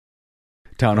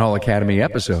Town Hall Academy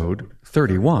episode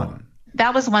 31.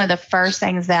 That was one of the first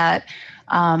things that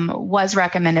was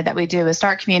recommended that we do, is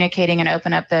start communicating and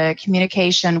open up the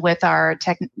communication with our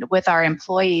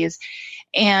employees.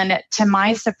 And to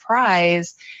my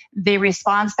surprise, the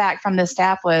response back from the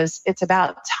staff was, it's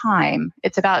about time.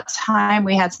 It's about time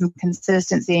we had some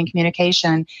consistency in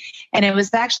communication. And it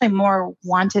was actually more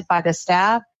wanted by the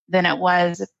staff than it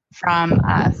was from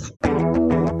us.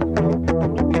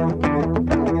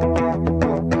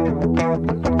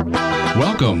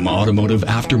 Welcome, automotive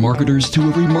aftermarketers, to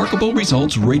a Remarkable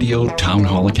Results Radio Town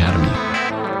Hall Academy.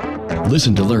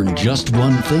 Listen to learn just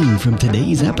one thing from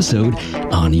today's episode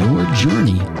on your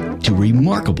journey to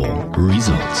remarkable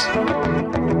results.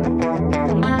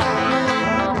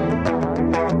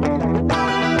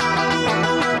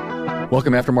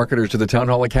 Welcome, aftermarketers, to the Town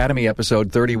Hall Academy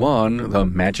episode 31, the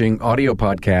matching audio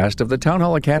podcast of the Town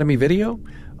Hall Academy video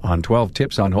on 12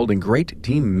 tips on holding great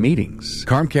team meetings.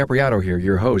 Carm Capriato here,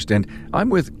 your host, and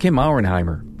I'm with Kim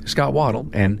Auernheimer, Scott Waddle,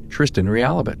 and Tristan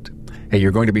Realabit. Hey,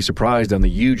 you're going to be surprised on the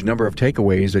huge number of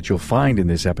takeaways that you'll find in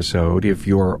this episode. If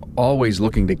you're always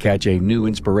looking to catch a new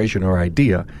inspiration or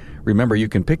idea, remember you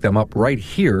can pick them up right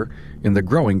here in the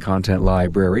growing content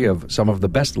library of some of the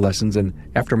best lessons and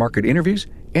aftermarket interviews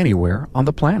anywhere on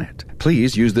the planet.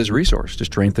 Please use this resource to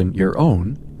strengthen your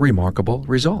own remarkable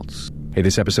results. Hey,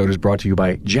 this episode is brought to you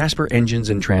by Jasper Engines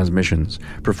and Transmissions.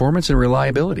 Performance and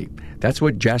reliability. That's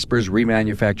what Jasper's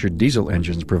remanufactured diesel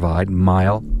engines provide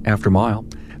mile after mile.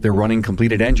 Their running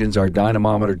completed engines are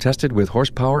dynamometer tested with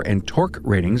horsepower and torque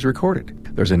ratings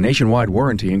recorded. There's a nationwide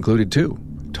warranty included too.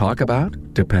 Talk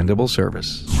about dependable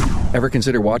service. Ever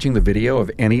consider watching the video of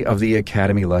any of the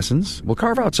Academy lessons? We'll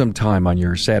carve out some time on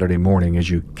your Saturday morning as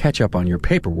you catch up on your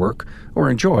paperwork or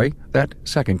enjoy that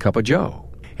second cup of joe.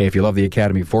 Hey, if you love the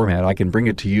Academy format, I can bring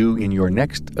it to you in your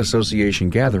next association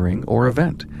gathering or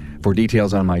event. For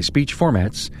details on my speech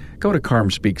formats, go to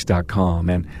carmspeaks.com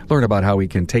and learn about how we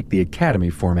can take the Academy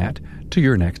format to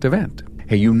your next event.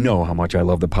 Hey, you know how much I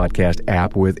love the podcast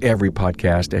app with every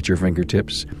podcast at your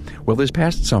fingertips. Well, this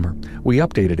past summer, we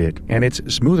updated it, and it's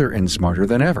smoother and smarter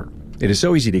than ever. It is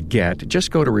so easy to get. Just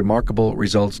go to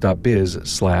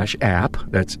remarkableresults.biz/app,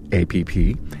 that's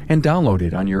APP, and download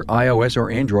it on your iOS or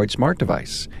Android smart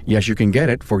device. Yes, you can get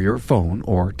it for your phone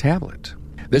or tablet.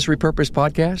 This repurposed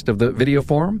podcast of the video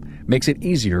forum makes it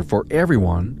easier for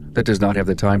everyone that does not have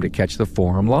the time to catch the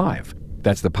forum live.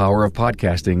 That's the power of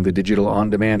podcasting, the digital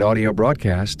on-demand audio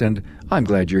broadcast, and I'm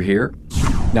glad you're here.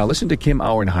 Now listen to Kim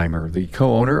Auernheimer, the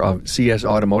co-owner of CS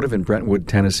Automotive in Brentwood,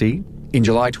 Tennessee. In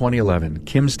July 2011,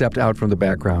 Kim stepped out from the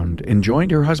background and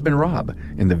joined her husband Rob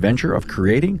in the venture of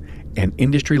creating an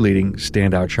industry-leading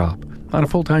standout shop on a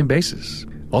full-time basis.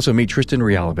 Also meet Tristan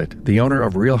Realabit, the owner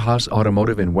of Real House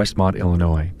Automotive in Westmont,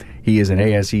 Illinois. He is an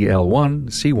ASE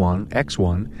L1, C1,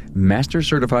 X1 Master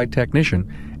Certified Technician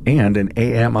and an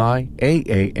AMI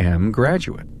AAM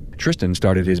graduate. Tristan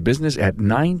started his business at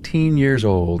 19 years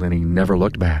old and he never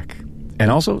looked back. And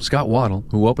also Scott Waddle,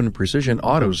 who opened Precision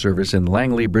Auto Service in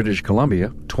Langley, British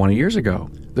Columbia 20 years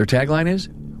ago. Their tagline is,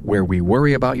 "Where we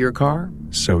worry about your car,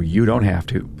 so you don't have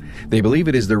to." They believe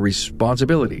it is their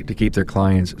responsibility to keep their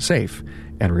clients safe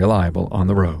and reliable on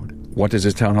the road. What does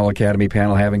this Town Hall Academy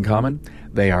panel have in common?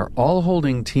 They are all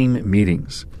holding team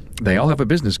meetings. They all have a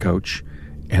business coach,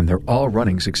 and they're all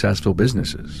running successful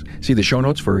businesses. See the show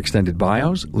notes for extended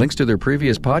bios, links to their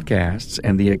previous podcasts,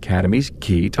 and the Academy's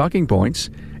key talking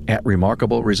points at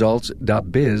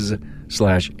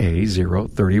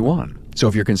remarkableresults.biz/A031. So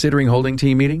if you're considering holding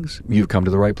team meetings, you've come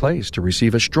to the right place to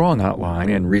receive a strong outline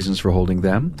and reasons for holding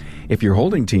them. If you're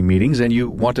holding team meetings and you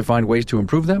want to find ways to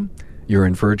improve them, you're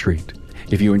in for a treat.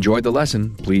 If you enjoyed the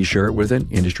lesson, please share it with an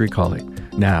industry colleague.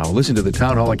 Now, listen to the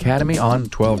Town Hall Academy on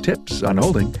 12 tips on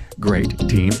holding great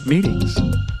team meetings.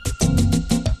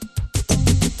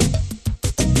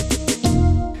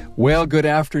 Well, good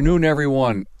afternoon,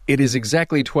 everyone. It is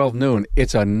exactly 12 noon.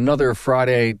 It's another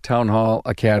Friday Town Hall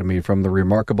Academy from the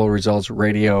Remarkable Results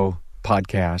Radio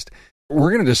podcast.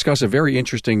 We're going to discuss a very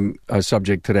interesting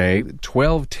subject today,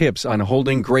 12 tips on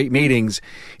holding great meetings.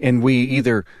 And we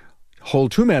either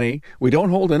hold too many, we don't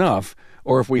hold enough,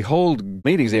 or if we hold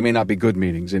meetings, they may not be good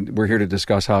meetings. And we're here to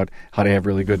discuss how to have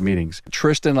really good meetings.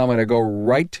 Tristan, I'm going to go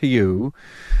right to you.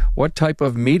 What type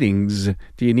of meetings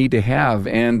do you need to have?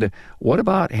 And what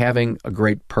about having a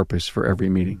great purpose for every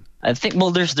meeting? I think,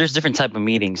 well, there's different type of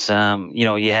meetings.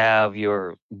 You have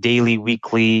your daily,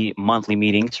 weekly, monthly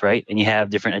meetings, right? And you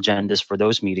have different agendas for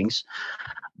those meetings.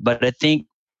 But I think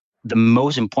the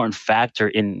most important factor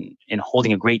in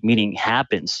holding a great meeting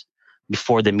happens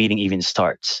before the meeting even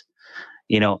starts.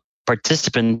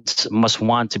 Participants must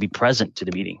want to be present to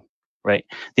the meeting. right?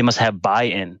 They must have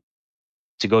buy-in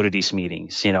to go to these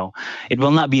meetings. It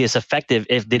will not be as effective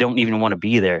if they don't even want to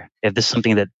be there, if there's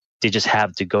something that they just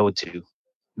have to go to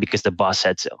because the boss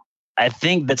said so. I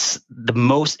think that's the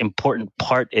most important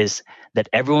part, is that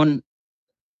everyone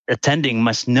attending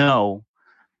must know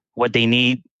what they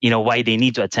need, why they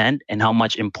need to attend, and how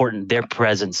much important their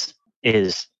presence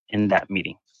is in that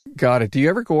meeting. Got it. Do you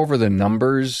ever go over the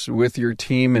numbers with your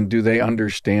team, and do they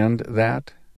understand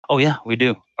that? Oh, yeah, we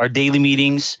do. Our daily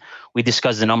meetings, we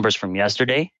discuss the numbers from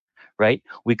yesterday, right?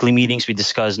 Weekly meetings, we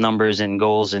discuss numbers and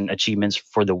goals and achievements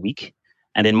for the week.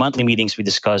 And in monthly meetings, we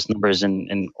discuss numbers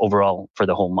and overall for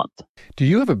the whole month. Do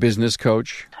you have a business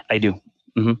coach? I do.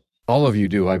 Mm-hmm. All of you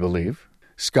do, I believe.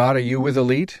 Scott, are you with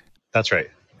Elite? That's right.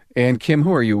 And Kim,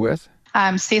 who are you with?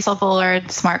 Cecil Bullard,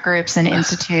 Smart Groups and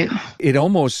Institute. It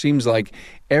almost seems like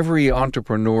every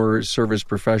entrepreneur service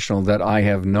professional that I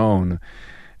have known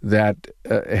that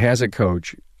has a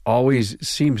coach always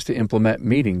seems to implement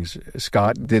meetings.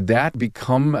 Scott, did that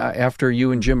become after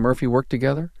you and Jim Murphy worked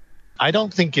together? I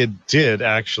don't think it did,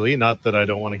 actually. Not that I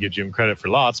don't want to give Jim credit for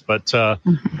lots, but I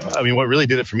mean, what really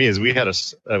did it for me is we had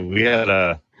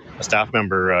a staff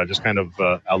member, just kind of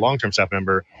a long-term staff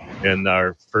member in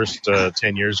our first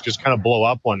 10 years, just kind of blow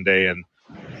up one day and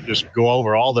just go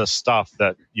over all this stuff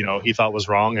that he thought was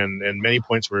wrong, and many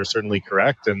points were certainly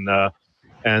correct, and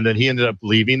then he ended up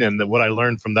leaving. And what I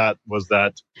learned from that was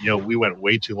that we went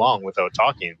way too long without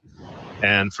talking,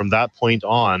 and from that point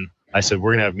on, I said,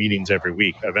 we're going to have meetings every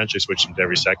week. I eventually switched them to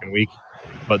every second week.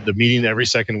 But the meeting every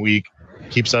second week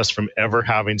keeps us from ever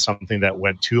having something that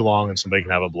went too long and somebody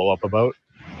can have a blow up about.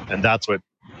 And that's what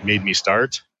made me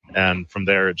start. And from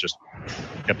there, it just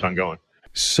kept on going.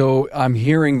 So I'm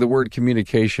hearing the word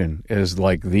communication as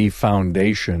like the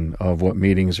foundation of what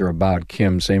meetings are about.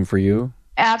 Kim, same for you?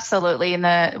 Absolutely. And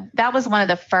that was one of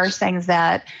the first things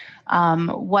that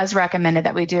was recommended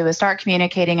that we do, is start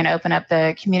communicating and open up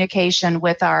the communication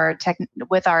with our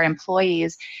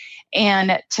employees.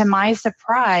 And to my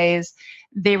surprise,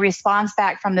 the response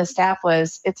back from the staff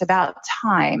was, it's about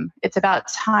time. It's about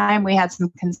time we had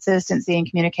some consistency in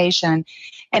communication.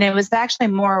 And it was actually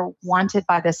more wanted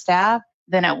by the staff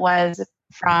than it was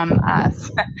from us,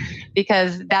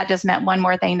 because that just meant one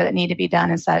more thing that needed to be done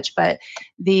and such. But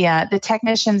the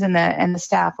technicians and the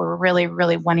staff were really,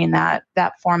 really wanting that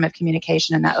form of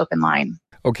communication and that open line.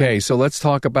 Okay, so let's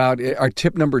talk about our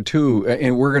tip number 2,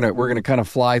 and we're gonna kind of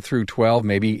fly through 12,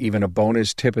 maybe even a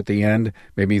bonus tip at the end,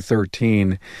 maybe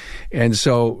 13. And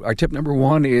so our tip number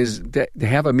 1 is to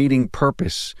have a meeting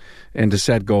purpose and to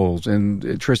set goals.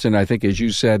 And Tristan, I think as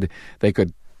you said,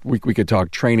 we could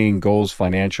talk training, goals,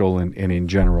 financial, and in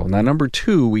general. Now, number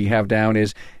 2 we have down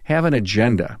is have an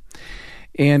agenda.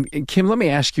 And Kim, let me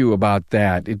ask you about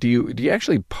that. Do you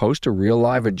actually post a real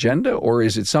live agenda, or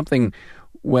is it something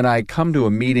when I come to a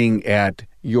meeting at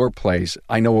your place,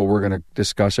 I know what we're going to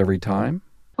discuss every time?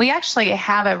 We actually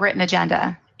have a written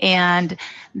agenda. And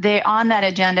on that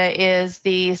agenda is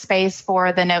the space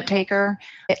for the note taker.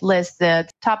 It lists the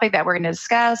topic that we're going to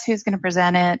discuss, who's going to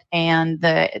present it, and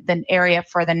the area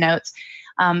for the notes.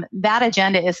 That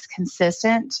agenda is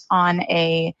consistent and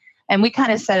we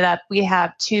kind of set it up. We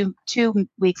have two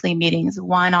weekly meetings.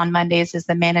 One on Mondays is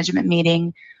the management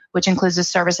meeting, which includes the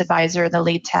service advisor, the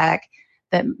lead tech,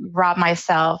 Rob,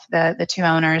 myself, the 2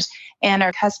 owners, and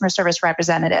our customer service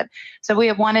representative. So we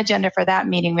have one agenda for that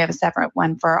meeting. We have a separate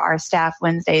one for our staff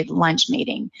Wednesday lunch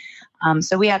meeting.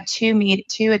 So we have two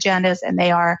agendas, and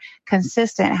they are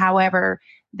consistent. However,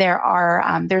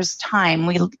 there's time.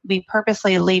 We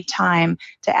purposely leave time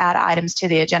to add items to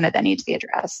the agenda that need to be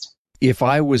addressed. If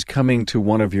I was coming to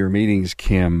one of your meetings,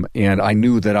 Kim, and I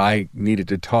knew that I needed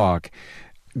to talk,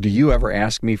 do you ever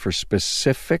ask me for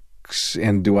specifics?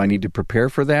 And do I need to prepare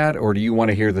for that, or do you want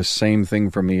to hear the same thing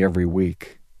from me every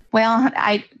week? Well,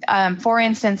 for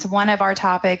instance, one of our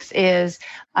topics is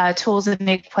tools and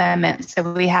equipment.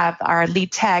 So we have our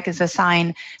lead tech is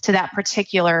assigned to that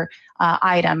particular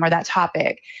item or that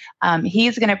topic.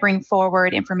 He's going to bring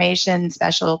forward information,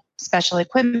 special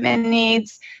equipment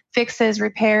needs, fixes,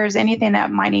 repairs, anything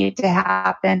that might need to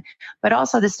happen. But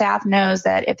also the staff knows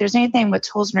that if there's anything with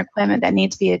tools and equipment that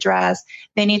need to be addressed,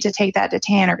 they need to take that to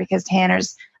Tanner, because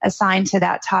Tanner's assigned to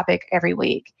that topic every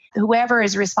week. Whoever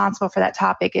is responsible for that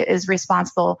topic is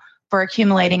responsible for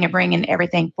accumulating and bringing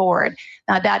everything forward.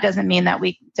 Now, that doesn't mean that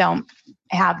we don't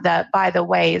have the by the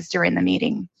ways during the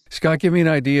meeting. Scott, give me an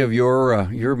idea of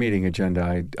your meeting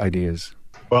agenda ideas.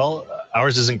 Well,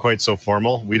 ours isn't quite so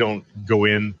formal. We don't go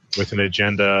in with an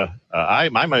agenda. I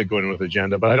might go in with an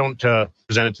agenda, but I don't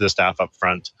present it to the staff up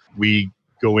front. We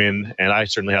go in, and I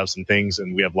certainly have some things,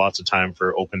 and we have lots of time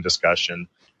for open discussion.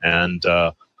 And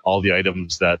all the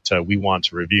items that we want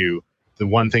to review. The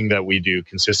one thing that we do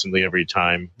consistently every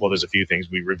time, well, there's a few things.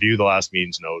 We review the last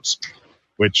meeting's notes,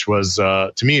 which was,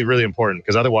 to me, really important,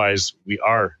 because otherwise we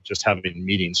are just having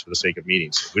meetings for the sake of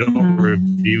meetings. We don't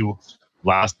review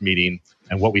last meeting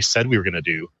and what we said we were going to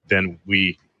do, then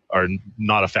we are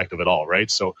not effective at all,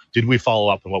 right? So did we follow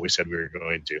up on what we said we were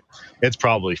going to? It's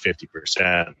probably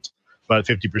 50%, but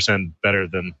 50% better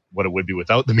than what it would be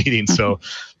without the meeting. So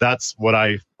that's what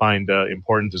I find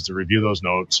important, is to review those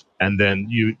notes. And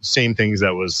then same things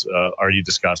that was already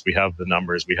discussed. We have the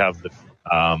numbers, we have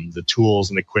the tools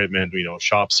and equipment,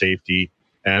 shop safety,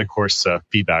 and of course,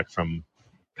 feedback from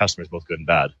customers, both good and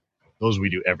bad. Those we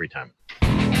do every time.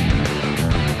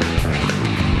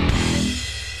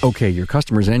 Okay, your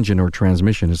customer's engine or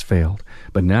transmission has failed,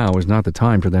 but now is not the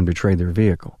time for them to trade their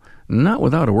vehicle. Not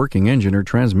without a working engine or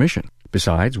transmission.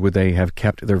 Besides, would they have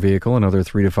kept their vehicle another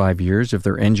 3 to 5 years if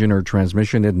their engine or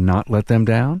transmission had not let them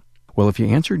down? Well, if you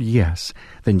answered yes,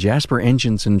 then Jasper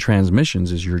Engines and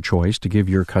Transmissions is your choice to give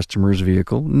your customer's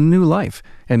vehicle new life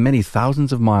and many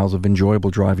thousands of miles of enjoyable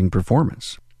driving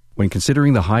performance. When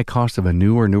considering the high cost of a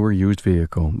new or newer used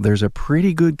vehicle, there's a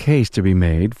pretty good case to be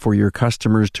made for your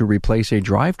customers to replace a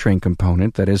drivetrain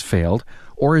component that has failed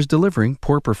or is delivering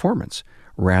poor performance,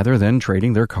 rather than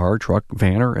trading their car, truck,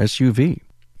 van, or SUV.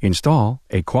 Install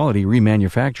a quality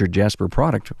remanufactured Jasper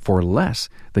product for less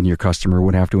than your customer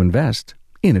would have to invest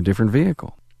in a different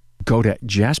vehicle. Go to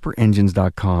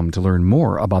jasperengines.com to learn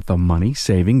more about the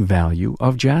money-saving value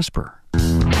of Jasper.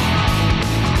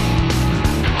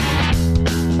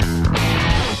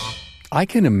 I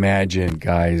can imagine,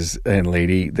 guys and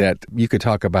lady, that you could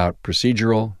talk about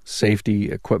procedural,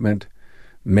 safety, equipment,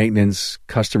 maintenance,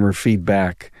 customer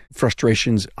feedback,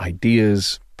 frustrations,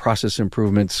 ideas, process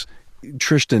improvements.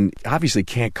 Tristan obviously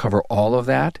can't cover all of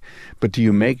that, but do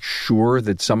you make sure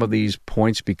that some of these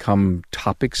points become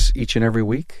topics each and every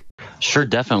week? Sure,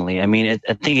 definitely. I mean,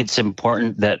 I think it's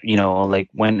important that, like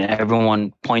when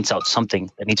everyone points out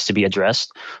something that needs to be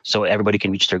addressed so everybody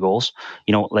can reach their goals,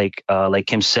 like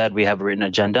Kim said, we have a written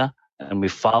agenda and we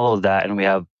follow that, and we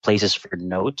have places for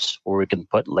notes where we can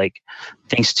put like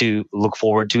things to look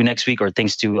forward to next week or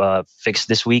things to fix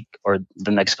this week or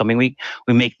the next coming week.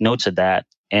 We make notes of that.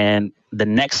 And the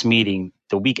next meeting,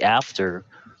 the week after,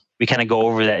 we kind of go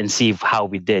over that and see how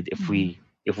we did, if we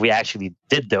actually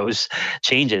did those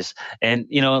changes. And,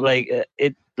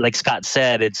 like Scott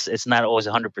said, it's not always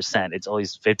 100%. It's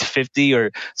always 50-50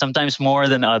 or sometimes more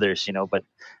than others, but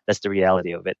that's the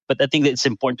reality of it. But I think that it's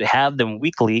important to have them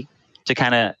weekly to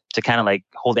kind of like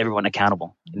hold everyone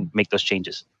accountable and make those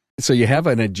changes. So you have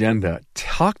an agenda.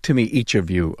 Talk to me, each of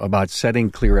you, about setting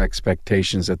clear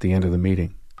expectations at the end of the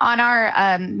meeting. On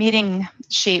our meeting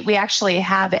sheet, we actually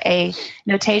have a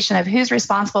notation of who's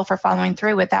responsible for following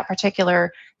through with that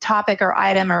particular topic or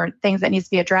item or things that needs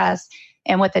to be addressed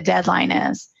and what the deadline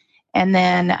is. And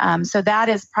then, so that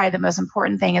is probably the most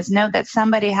important thing, is note that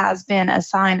somebody has been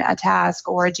assigned a task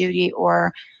or a duty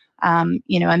or, a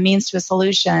means to a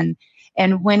solution,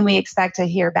 and when we expect to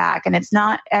hear back. And it's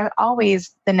not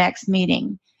always the next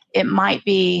meeting. It might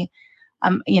be,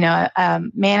 a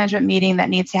management meeting that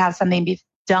needs to have something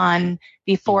done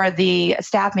before the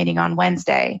staff meeting on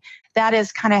Wednesday. That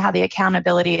is kind of how the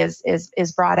accountability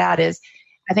is brought out. Is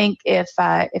I think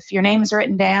if your name's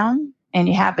written down and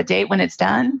you have a date when it's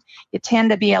done, you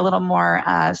tend to be a little more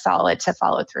solid to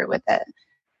follow through with it.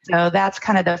 So that's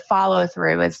kind of the follow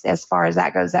through as far as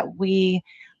that goes that we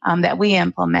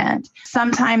implement.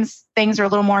 Sometimes things are a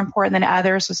little more important than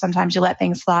others, so sometimes you let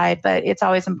things slide, but it's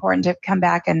always important to come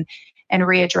back and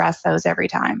readdress those every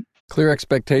time. Clear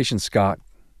expectations, Scott.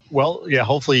 Well, yeah,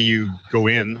 hopefully you go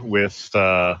in with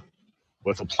a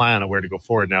plan of where to go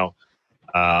forward. Now,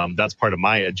 that's part of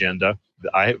my agenda.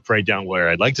 I write down where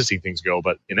I'd like to see things go,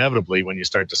 but inevitably when you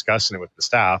start discussing it with the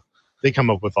staff, they come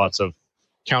up with lots of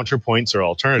counterpoints or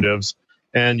alternatives,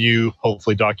 and you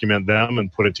hopefully document them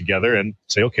and put it together and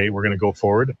say, okay, we're going to go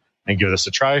forward and give this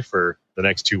a try for the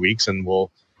next 2 weeks, and we'll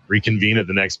reconvene at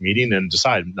the next meeting and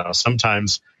decide. Now,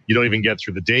 sometimes you don't even get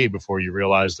through the day before you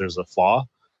realize there's a flaw,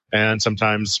 and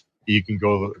sometimes you can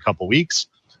go a couple weeks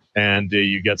and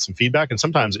you get some feedback, and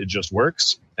sometimes it just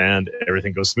works and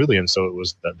everything goes smoothly. And so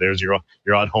there's your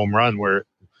odd home run where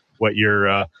what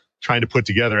you're trying to put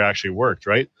together actually worked,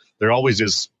 right? There always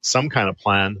is some kind of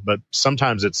plan, but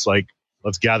sometimes it's like,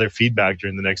 let's gather feedback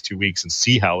during the next 2 weeks and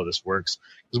see how this works,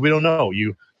 because we don't know.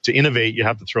 To innovate, you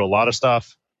have to throw a lot of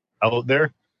stuff out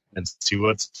there and see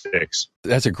what sticks.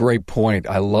 That's a great point.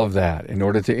 I love that. In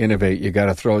order to innovate, you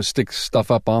got to stick stuff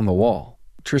up on the wall.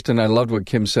 Tristan, I loved what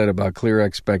Kim said about clear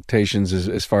expectations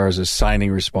as far as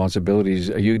assigning responsibilities.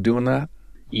 Are you doing that?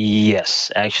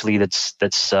 Yes, actually, that's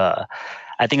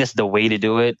I think that's the way to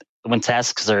do it. When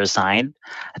tasks are assigned,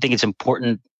 I think it's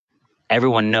important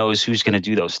everyone knows who's going to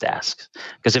do those tasks.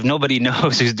 Because if nobody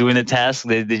knows who's doing the task,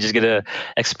 they're just going to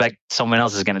expect someone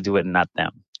else is going to do it and not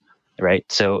them, right?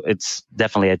 So it's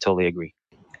definitely, I totally agree.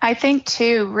 I think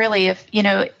too, really, if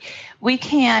we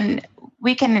can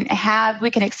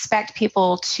expect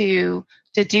people to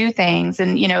do things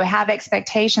and have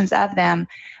expectations of them,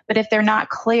 but if they're not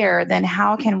clear, then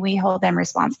how can we hold them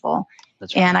responsible?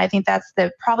 That's right. And I think that's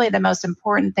probably the most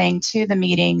important thing to the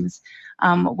meetings,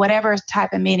 whatever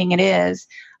type of meeting it is,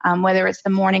 whether it's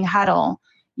the morning huddle.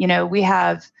 We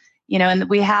have, and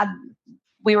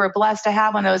we were blessed to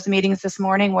have one of those meetings this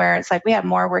morning where it's like we have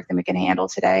more work than we can handle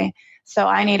today. So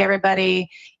I need everybody,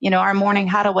 our morning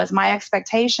huddle was my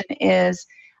expectation is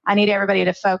I need everybody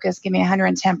to focus, give me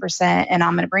 110%, and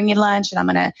I'm going to bring you lunch and I'm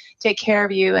going to take care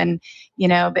of you. And,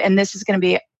 and this is going to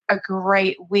be a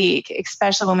great week,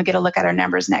 especially when we get to look at our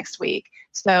numbers next week.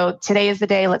 So today is the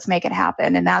day, let's make it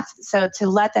happen. And that's so to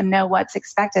let them know what's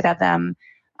expected of them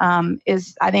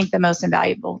is, I think, the most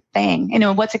invaluable thing,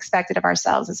 what's expected of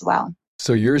ourselves as well.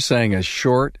 So you're saying a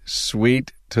short,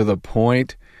 sweet, to the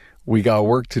point, we got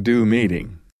work to do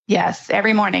meeting. Yes,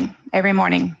 every morning,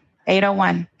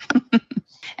 8:01.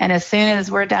 And as soon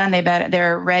as we're done,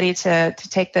 they're ready to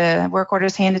take the work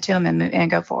orders handed to them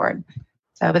and go forward.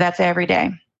 So, but that's every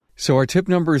day. So our tip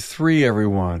number 3,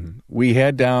 everyone, we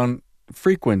had down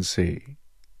frequency.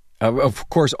 Of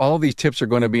course, all of these tips are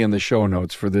going to be in the show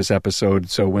notes for this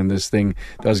episode. So when this thing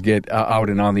does get out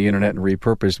and on the internet and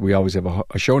repurposed, we always have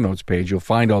a show notes page. You'll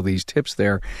find all these tips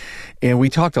there. And we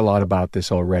talked a lot about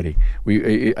this already.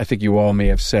 I think you all may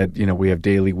have said, we have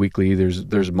daily, weekly,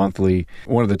 there's monthly.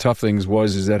 One of the tough things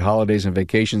is that holidays and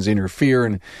vacations interfere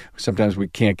and sometimes we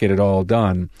can't get it all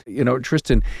done.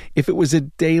 Tristan, if it was a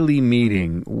daily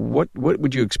meeting, what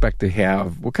would you expect to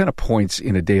have? What kind of points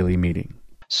in a daily meeting?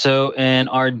 So in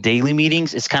our daily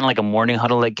meetings, it's kind of like a morning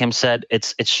huddle, like Kim said.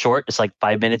 It's short. It's like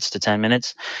 5 minutes to 10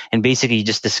 minutes. And basically you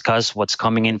just discuss what's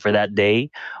coming in for that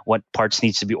day, what parts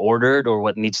needs to be ordered or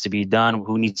what needs to be done,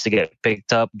 who needs to get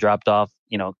picked up, dropped off,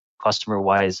 customer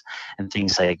wise and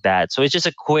things like that. So it's just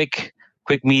a quick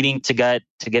meeting to get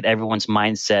everyone's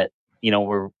mindset.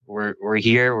 We're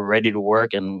here, we're ready to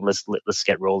work, and let's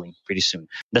get rolling pretty soon.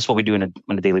 That's what we do on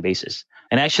a daily basis.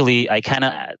 And actually, I kind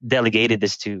of delegated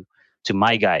this to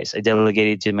my guys. I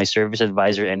delegated to my service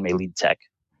advisor and my lead tech.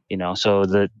 So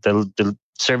the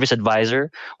service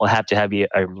advisor will have to have a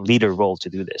leader role to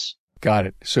do this. Got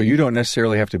it. So you don't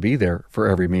necessarily have to be there for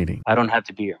every meeting. I don't have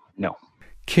to be here. No.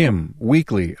 Kim,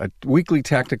 a weekly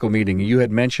tactical meeting. You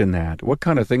had mentioned that. What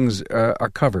kind of things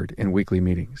are covered in weekly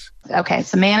meetings? Okay,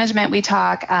 so management, we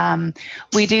talk.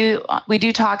 We do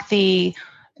talk the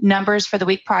numbers for the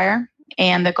week prior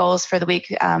and the goals for the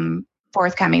week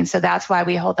forthcoming. So that's why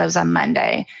we hold those on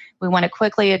Monday. We want to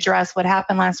quickly address what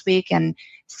happened last week and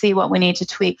see what we need to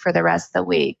tweak for the rest of the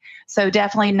week. So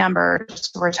definitely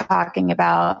numbers. We're talking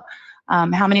about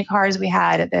how many cars we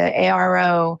had at the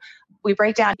ARO. We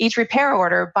break down each repair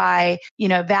order by,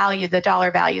 value, the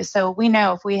dollar value. So we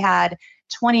know if we had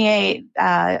 28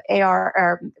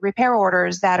 repair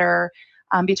orders that are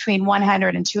between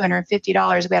 $100 and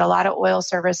 $250, we had a lot of oil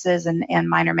services and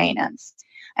minor maintenance.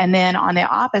 And then on the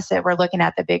opposite, we're looking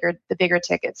at the bigger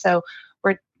ticket. So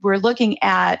we're looking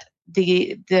at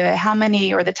the how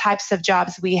many or the types of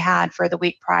jobs we had for the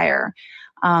week prior,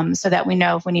 so that we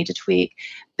know if we need to tweak.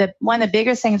 One of the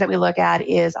biggest things that we look at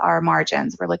is our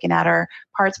margins. We're looking at our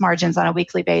parts margins on a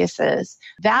weekly basis.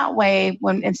 That way,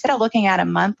 instead of looking at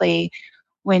them monthly,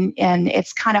 and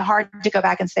it's kind of hard to go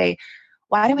back and say,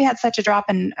 why do we have such a drop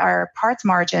in our parts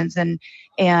margins? And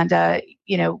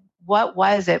what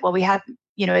was it? Well, we had.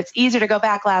 It's easier to go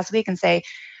back last week and say,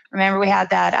 remember we had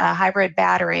that hybrid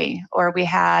battery, or we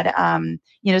had,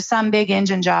 some big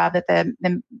engine job that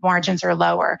the margins are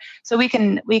lower. So we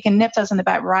can nip those in the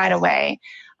butt right away.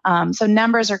 So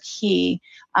numbers are key.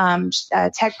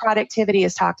 Tech productivity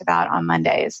is talked about on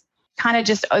Mondays. Kind of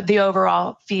just the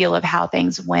overall feel of how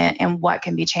things went and what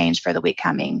can be changed for the week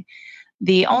coming.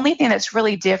 The only thing that's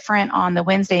really different on the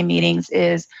Wednesday meetings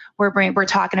is we're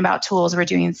talking about tools, we're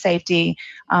doing safety,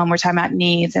 we're talking about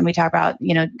needs, and we talk about,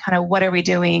 kind of what are we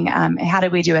doing and how do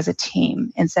we do as a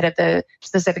team instead of the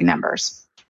specific numbers.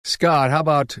 Scott, how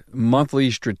about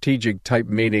monthly strategic type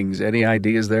meetings? Any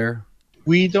ideas there?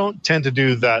 We don't tend to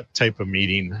do that type of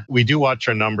meeting. We do watch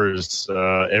our numbers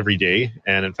every day.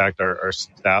 And in fact, our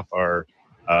staff are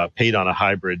paid on a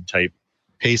hybrid type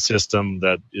pay system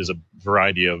that is a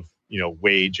variety of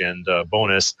wage and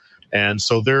bonus. And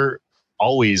so they're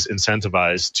always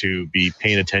incentivized to be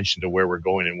paying attention to where we're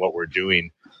going and what we're doing.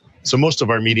 So most of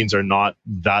our meetings are not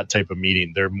that type of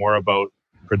meeting. They're more about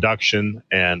production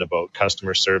and about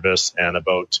customer service and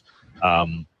about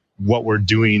what we're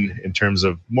doing in terms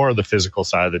of more of the physical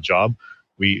side of the job.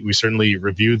 We certainly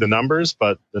review the numbers,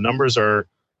 but the numbers are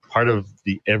part of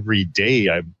the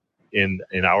everyday in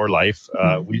our life.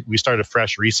 We start a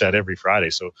fresh reset every Friday.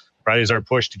 So Fridays are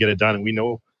push to get it done, and we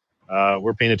know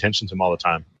we're paying attention to them all the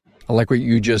time. I like what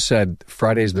you just said.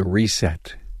 Friday's the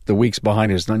reset. The week's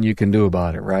behind us. Nothing you can do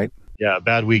about it, right? Yeah, a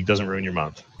bad week doesn't ruin your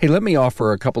month. Hey, let me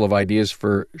offer a couple of ideas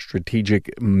for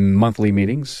strategic monthly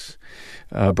meetings.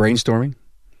 Brainstorming.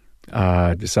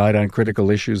 Decide on critical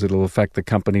issues that will affect the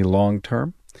company long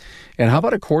term. And how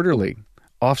about a quarterly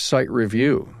off-site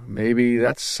review? Maybe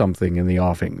that's something in the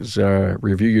offings.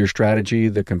 Review your strategy,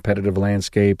 the competitive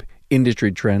landscape,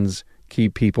 industry trends, key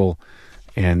people,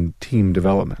 and team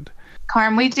development.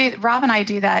 Carm, Rob and I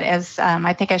do that as,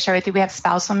 I think I shared with you, we have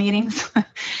spousal meetings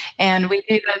and we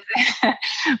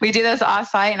do those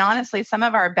off-site. And honestly, some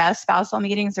of our best spousal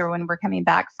meetings are when we're coming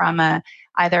back from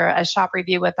either a shop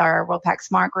review with our Worldpac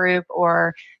Smart Group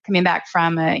or coming back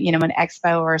from an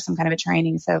expo or some kind of a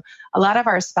training. So a lot of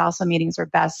our spousal meetings are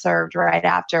best served right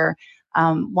after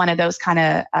one of those kind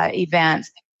of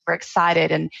events. We're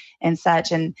excited and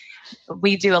such. And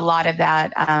we do a lot of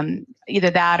that,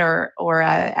 either that or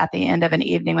at the end of an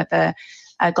evening with a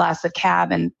glass of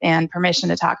cab and permission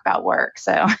to talk about work.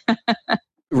 So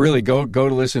really go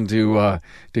to listen to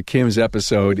Kim's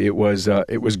episode. It was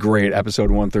great.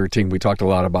 Episode 113. We talked a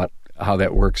lot about how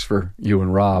that works for you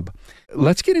and Rob.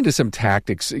 Let's get into some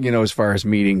tactics, as far as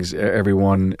meetings,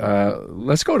 everyone.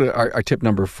 Let's go to our tip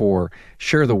number 4.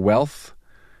 Share the wealth.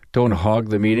 Don't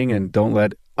hog the meeting and don't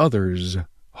let others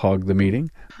hog the meeting.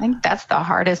 I think that's the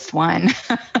hardest one.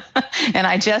 And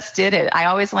I just did it. I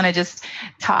always want to just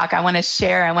talk. I want to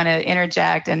share. I want to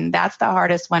interject. And that's the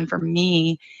hardest one for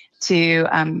me to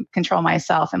control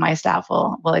myself, and my staff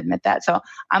will admit that. So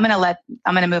I'm going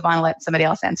to move on and let somebody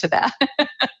else answer that.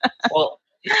 Well,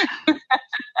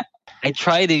 I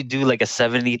try to do like a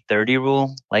 70-30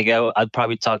 rule. Like I'd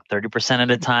probably talk 30% of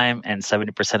the time, and 70%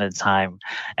 of the time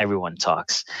everyone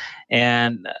talks.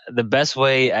 And the best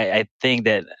way I think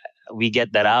that we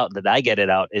get that out, that I get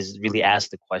it out, is really ask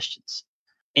the questions.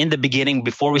 In the beginning,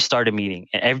 before we start a meeting,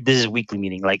 and this is a weekly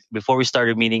meeting, like before we start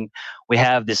a meeting, we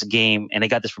have this game, and I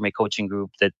got this from my coaching group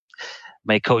that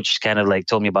my coach kind of like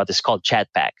told me about. This called Chat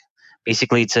Pack.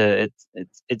 Basically, it's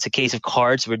a case of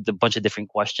cards with a bunch of different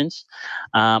questions,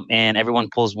 and everyone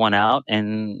pulls one out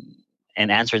and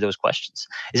answer those questions.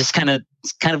 It's just kind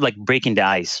of like breaking the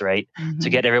ice, right? Mm-hmm. To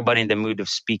get everybody in the mood of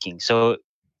speaking. So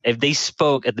if they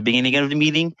spoke at the beginning of the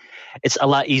meeting, it's a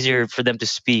lot easier for them to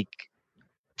speak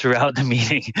throughout the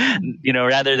meeting,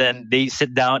 rather than they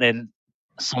sit down and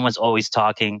someone's always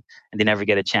talking and they never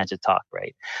get a chance to talk,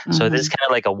 right? Mm-hmm. So this is kind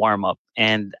of like a warm up.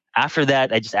 And after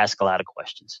that, I just ask a lot of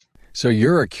questions. So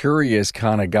you're a curious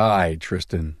kind of guy,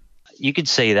 Tristan. You could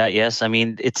say that, yes. I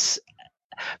mean, it's,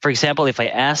 for example, if I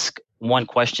ask one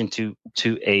question to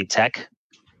a tech,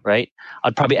 right,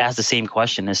 I'd probably ask the same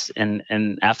question,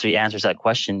 and after he answers that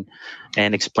question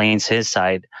and explains his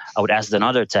side, I would ask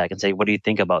another tech and say, what do you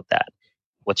think about that?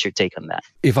 What's your take on that?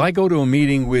 If I go to a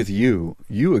meeting with you,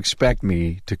 you expect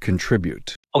me to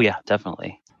contribute. Oh, yeah,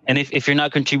 definitely. And if you're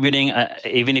not contributing,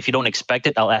 even if you don't expect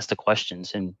it, I'll ask the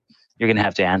questions and you're going to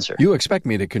have to answer. You expect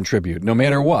me to contribute no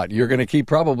matter what. You're going to keep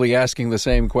probably asking the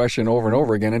same question over and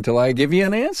over again until I give you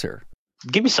an answer.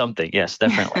 Give me something. Yes,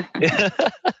 definitely.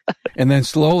 And then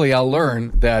slowly I'll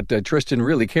learn that Tristan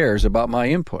really cares about my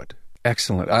input.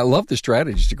 Excellent. I love the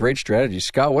strategy. It's a great strategy.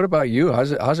 Scott, what about you?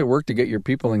 How's it work to get your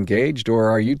people engaged, or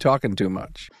are you talking too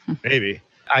much? Maybe.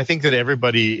 I think that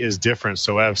everybody is different.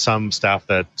 So I have some staff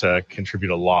that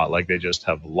contribute a lot. Like they just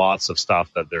have lots of stuff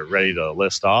that they're ready to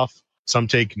list off. Some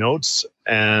take notes,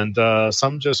 and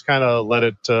some just kind of let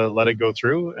it go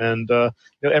through. And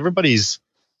everybody's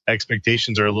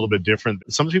expectations are a little bit different.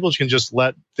 Some people can just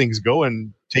let things go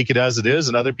and take it as it is,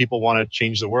 and other people want to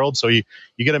change the world. So you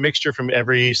get a mixture from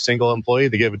every single employee.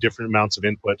 They give different amounts of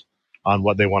input on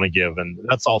what they want to give, and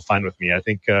that's all fine with me. I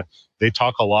think they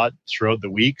talk a lot throughout the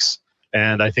weeks,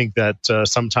 and I think that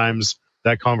sometimes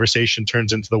that conversation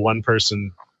turns into the one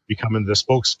person becoming the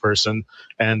spokesperson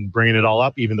and bringing it all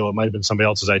up, even though it might have been somebody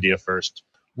else's idea first.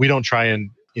 We don't try and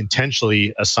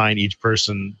intentionally assign each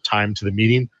person time to the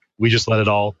meeting. We just let it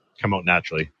all come out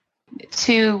naturally.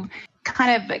 To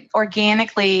kind of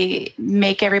organically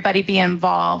make everybody be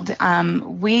involved,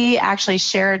 we actually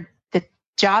shared the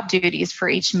job duties for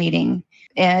each meeting,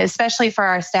 especially for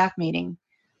our staff meeting.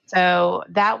 So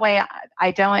that way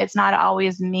it's not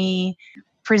always me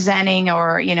presenting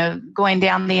or, going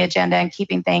down the agenda and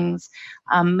keeping things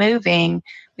moving,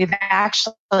 we've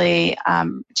actually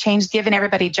given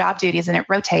everybody job duties, and it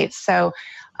rotates. So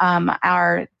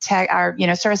our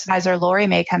service advisor Lori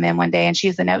may come in one day and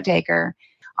she's the note taker.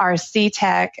 Our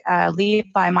C-Tech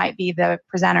Levi might be the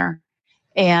presenter,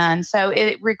 and so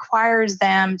it requires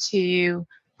them to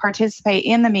participate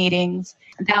in the meetings.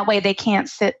 That way, they can't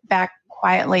sit back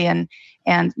quietly and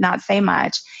not say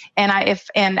much. And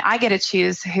I get to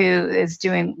choose who is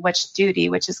doing which duty,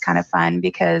 which is kind of fun,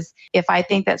 because if I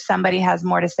think that somebody has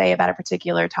more to say about a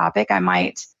particular topic, I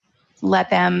might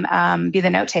let them be the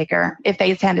note taker. If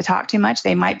they tend to talk too much,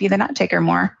 they might be the note taker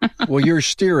more. Well, you're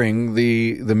steering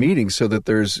the meeting so that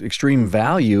there's extreme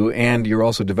value, and you're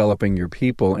also developing your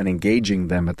people and engaging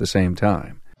them at the same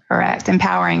time. Correct.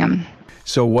 Empowering them.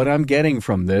 So what I'm getting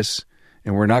from this,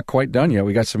 and we're not quite done yet,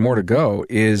 we got some more to go,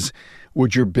 is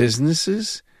would your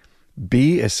businesses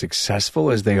be as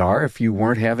successful as they are if you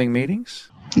weren't having meetings?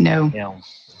 No. Yeah.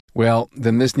 Well,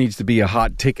 then this needs to be a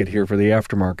hot ticket here for the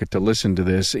aftermarket to listen to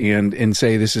this and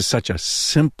say this is such a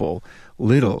simple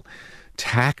little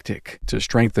tactic to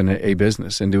strengthen a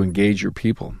business and to engage your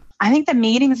people. I think the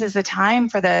meetings is the time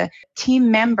for the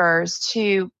team members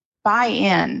to buy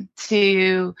in,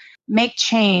 to make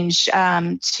change,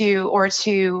 to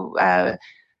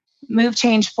move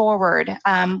change forward,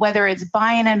 whether it's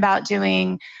buying in about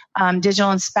doing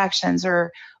digital inspections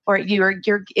or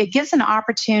it gives an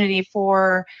opportunity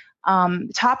for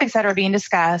topics that are being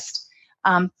discussed,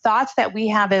 thoughts that we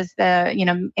have as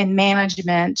in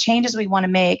management, changes we want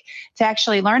to make, to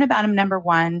actually learn about them, number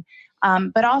one,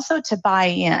 but also to buy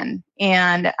in.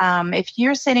 And if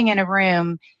you're sitting in a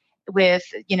room with,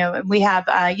 we have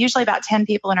usually about 10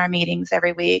 people in our meetings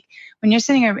every week. When you're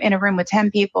sitting in a room with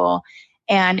 10 people,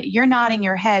 and you're nodding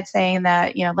your head saying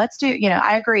that, let's do,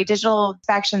 I agree, digital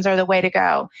inspections are the way to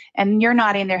go. And you're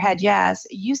nodding their head, yes.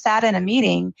 You sat in a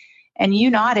meeting and you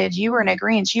nodded, you were in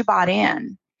agreement, you bought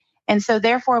in. And so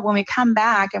therefore, when we come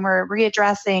back and we're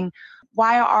readdressing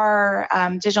why are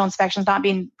digital inspections not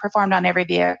being performed on every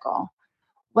vehicle?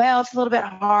 Well, it's a little bit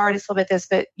hard, it's a little bit this,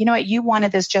 but you know what? You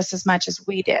wanted this just as much as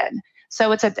we did.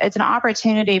 So it's an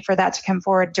opportunity for that to come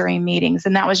forward during meetings.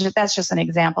 And that's just an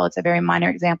example. It's a very minor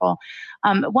example.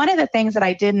 One of the things that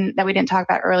we didn't talk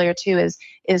about earlier too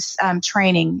is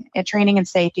training and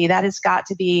safety. That has got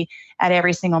to be at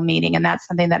every single meeting. And that's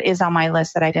something that is on my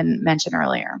list that I didn't mention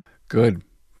earlier. Good.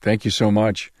 Thank you so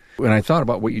much. When I thought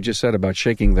about what you just said about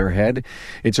shaking their head,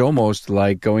 it's almost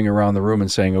like going around the room and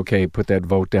saying, okay, put that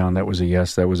vote down. That was a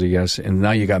yes. That was a yes. And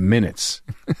now you got minutes.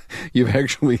 You've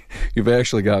actually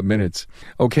got minutes.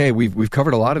 Okay. We've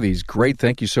covered a lot of these. Great.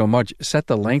 Thank you so much. Set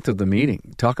the length of the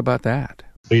meeting. Talk about that.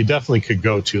 Well, you definitely could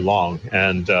go too long.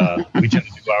 And we tend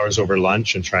to do hours over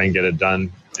lunch and try and get it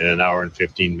done in an hour and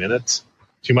 15 minutes.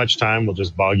 Too much time will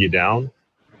just bog you down.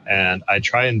 And I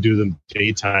try and do them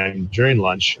daytime during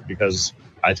lunch because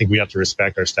I think we have to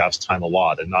respect our staff's time a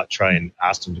lot and not try and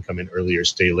ask them to come in early or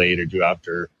stay late or do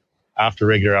after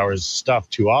regular hours stuff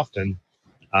too often.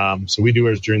 So we do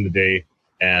ours during the day,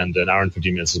 and an hour and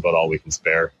 15 minutes is about all we can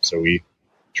spare. So we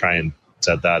try and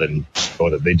set that and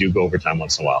they do go overtime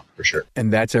once in a while, for sure.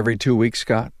 And that's every 2 weeks,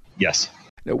 Scott? Yes.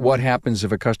 What happens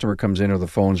if a customer comes in or the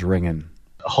phone's ringing?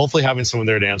 Hopefully having someone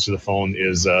there to answer the phone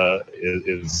is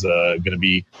going to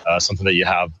be something that you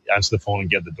have. Answer the phone and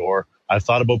get the door. I've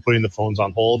thought about putting the phones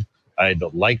on hold. I'd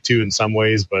like to in some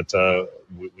ways, but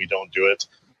we don't do it.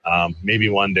 Maybe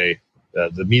one day.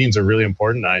 The meetings are really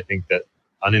important. I think that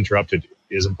uninterrupted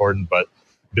is important, but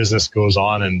business goes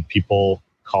on and people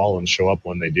call and show up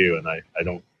when they do, and I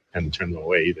don't tend to turn them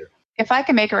away either. If I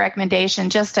can make a recommendation,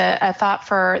 just a thought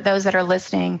for those that are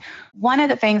listening, one of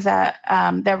the things that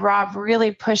Rob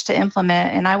really pushed to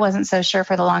implement, and I wasn't so sure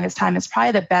for the longest time, is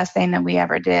probably the best thing that we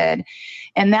ever did.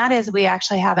 And that is we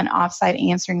actually have an offsite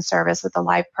answering service with a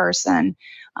live person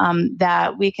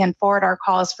that we can forward our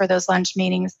calls for those lunch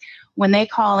meetings. When they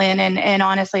call in, and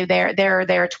honestly, they're there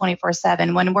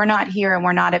 24/7. When we're not here and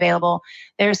we're not available,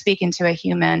 they're speaking to a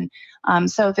human.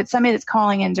 So if it's somebody that's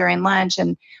calling in during lunch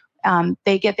and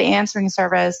they get the answering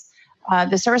service,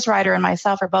 the service writer and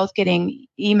myself are both getting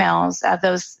emails of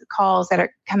those calls that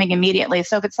are coming immediately.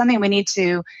 So if it's something we need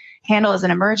to handle as an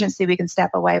emergency, we can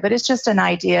step away. But it's just an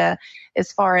idea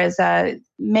as far as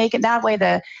make it that way.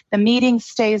 The meeting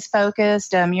stays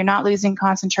focused. You're not losing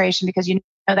concentration because you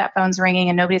know that phone's ringing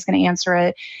and nobody's going to answer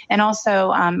it. And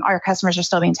also our customers are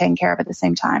still being taken care of at the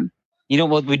same time. You know,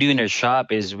 what we do in our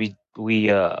shop is we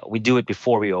do it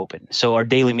before we open. So our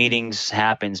daily meetings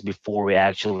happens before we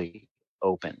actually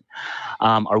open.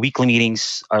 Our weekly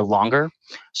meetings are longer,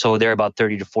 so they're about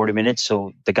 30 to 40 minutes.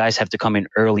 So the guys have to come in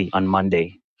early on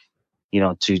Monday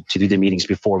to do the meetings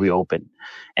before we open.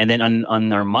 And then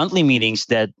on our monthly meetings,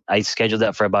 that I schedule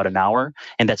that for about an hour,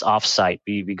 and that's offsite.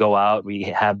 We go out, we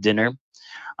have dinner.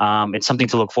 It's something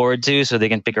to look forward to, so they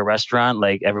can pick a restaurant.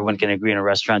 Like everyone can agree on a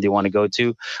restaurant they want to go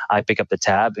to. I pick up the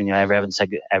tab, and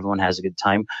everyone has a good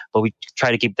time. But we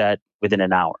try to keep that within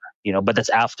an hour. But that's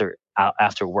after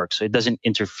work, so it doesn't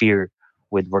interfere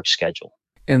with work schedule.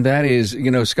 And that is,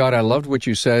 Scott, I loved what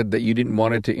you said, that you didn't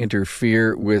want it to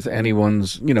interfere with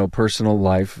anyone's, personal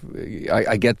life.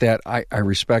 I get that. I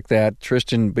respect that,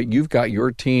 Tristan, but you've got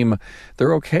your team.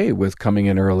 They're okay with coming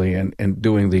in early and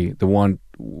doing the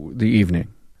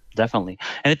evening. Definitely.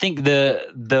 And I think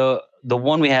the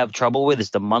one we have trouble with is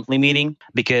the monthly meeting,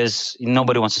 because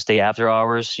nobody wants to stay after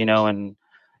hours, and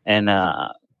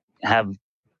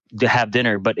have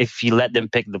dinner. But if you let them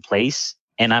pick the place,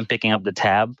 and I'm picking up the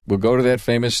tab, we'll go to that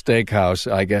famous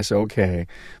steakhouse, I guess. Okay,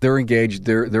 they're engaged,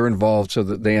 they're involved, so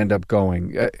that they end up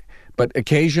going. But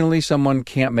occasionally, someone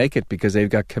can't make it because they've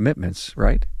got commitments,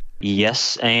 right?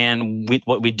 Yes, and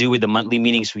what we do with the monthly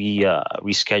meetings, we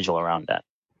schedule around that.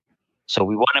 So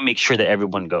we want to make sure that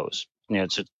everyone goes, so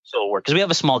it'll work, because we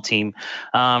have a small team.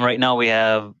 Right now, we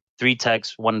have 3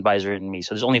 techs, 1 advisor, and me.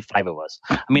 So there's only 5 of us.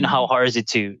 I mean, how hard is it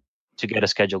to get a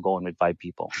schedule going with 5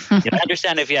 people? I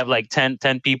understand if you have like 10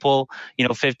 people,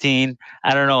 15,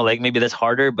 I don't know, like maybe that's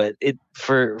harder, but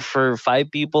for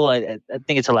 5 people, I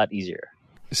think it's a lot easier.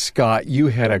 Scott, you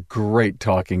had a great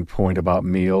talking point about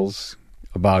meals,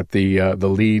 about the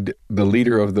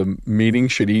leader of the meeting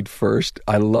should eat first.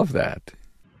 I love that.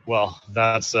 Well,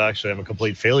 that's actually, I'm a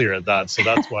complete failure at that. So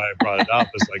that's why I brought it up.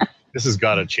 It's like, this has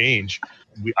got to change.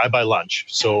 I buy lunch.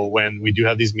 So when we do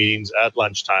have these meetings at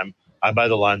lunchtime, I buy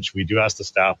the lunch. We do ask the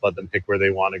staff, let them pick where they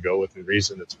want to go within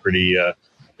reason. It's pretty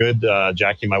good.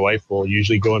 Jackie, my wife, will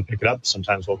usually go and pick it up.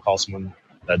 Sometimes we'll call someone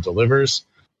that delivers.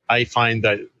 I find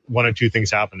that 1 or 2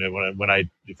 things happen.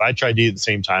 If I try to eat at the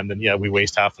same time, then we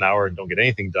waste half an hour and don't get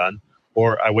anything done.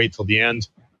 Or I wait till the end,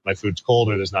 my food's cold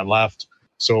or there's none left.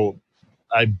 So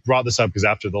I brought this up because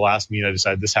after the last meeting, I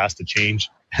decided this has to change.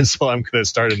 And so I'm going to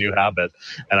start a new habit.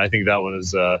 And I think that one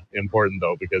is important,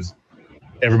 though, because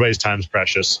everybody's time is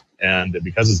precious. And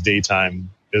because it's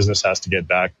daytime, business has to get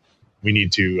back. We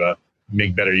need to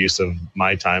make better use of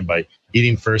my time by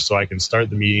eating first, so I can start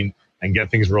the meeting and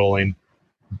get things rolling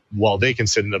while they can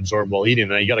sit and absorb while eating.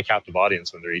 And you got a captive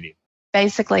audience when they're eating.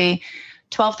 Basically,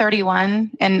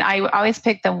 12:31, and I always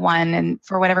pick the 1, and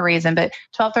for whatever reason, but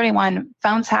 12:31,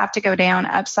 phones have to go down,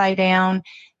 upside down.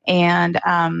 And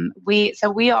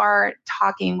we are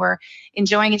talking, we're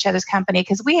enjoying each other's company,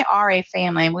 because we are a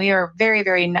family, and we are a very,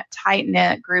 very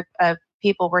tight-knit group of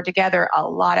people. We're together a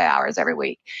lot of hours every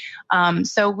week.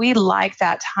 So we like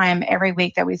that time every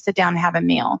week that we sit down and have a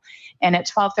meal. And at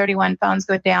 12:31, phones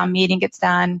go down, meeting gets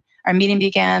done, our meeting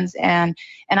begins. And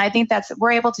I think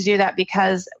we're able to do that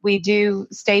because we do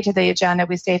stay to the agenda.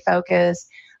 We stay focused.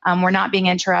 We're not being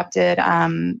interrupted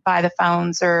by the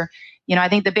phones or, I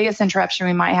think the biggest interruption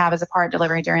we might have is a part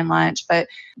delivery during lunch. But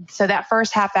so that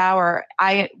first half hour,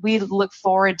 we look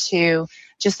forward to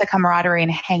just the camaraderie and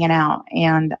hanging out.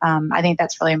 And I think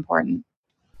that's really important.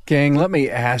 Gang, let me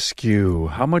ask you,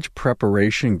 how much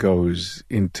preparation goes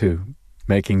into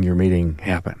making your meeting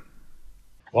happen?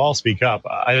 Well, I'll speak up.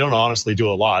 I don't honestly do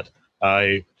a lot.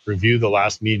 I review the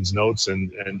last meeting's notes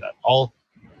and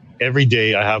every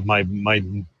day I have my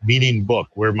meeting book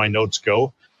where my notes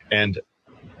go. And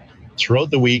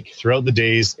throughout the week, throughout the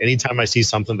days, anytime I see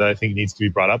something that I think needs to be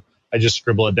brought up, I just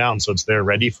scribble it down so it's there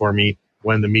ready for me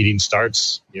when the meeting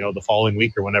starts, the following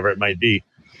week or whenever it might be.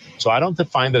 So I don't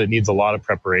find that it needs a lot of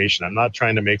preparation. I'm not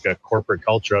trying to make a corporate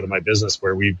culture out of my business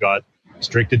where we've got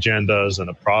strict agendas and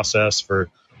a process for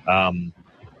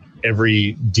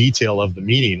every detail of the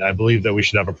meeting. I believe that we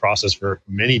should have a process for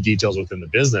many details within the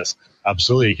business.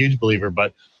 Absolutely a huge believer.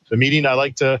 But the meeting, I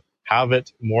like to have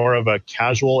it more of a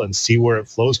casual and see where it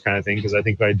flows kind of thing, because I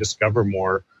think I discover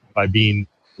more by being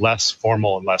less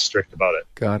formal and less strict about it.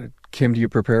 Got it. Kim, do you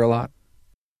prepare a lot?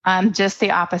 Just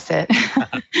the opposite.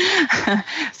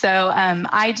 So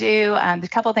I do a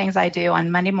couple of things I do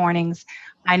on Monday mornings.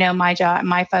 I know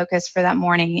my focus for that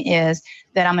morning is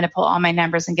that I'm going to pull all my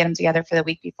numbers and get them together for the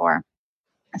week before.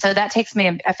 So that takes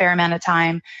me a fair amount of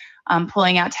time,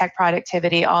 pulling out tech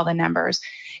productivity, all the numbers.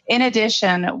 In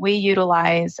addition, we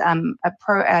utilize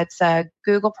it's a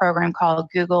Google program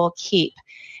called Google Keep,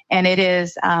 and it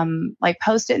is like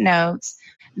Post-it notes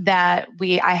that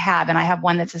I have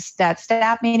one that's a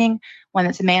staff meeting, one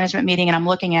that's a management meeting, and I'm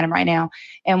looking at them right now,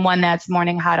 and one that's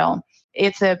morning huddle.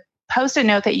 It's a Post-it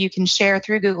note that you can share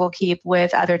through Google Keep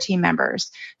with other team members.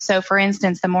 So for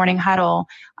instance, the morning huddle,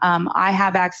 I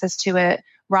have access to it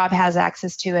Rob has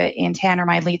access to it, and Tanner,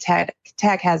 my lead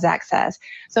tech has access.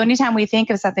 So anytime we think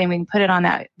of something, we can put it on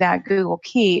that Google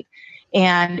Keep,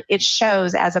 and it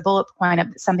shows as a bullet point of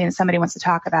something that somebody wants to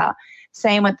talk about.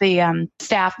 Same with the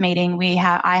staff meeting.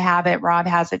 I have it, Rob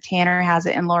has it, Tanner has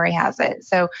it, and Lori has it.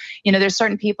 So, there's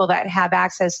certain people that have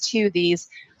access to these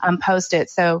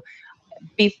Post-its. So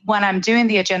when I'm doing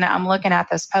the agenda, I'm looking at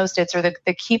those Post-its or the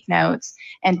keep notes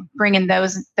and bringing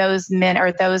those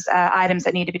items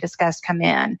that need to be discussed come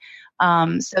in.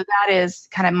 So that is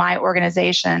kind of my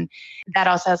organization. That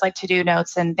also has like to-do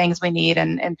notes and things we need.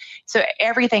 And so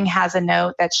everything has a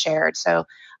note that's shared. So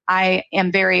I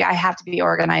have to be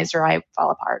organized or I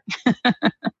fall apart.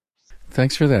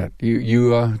 Thanks for that.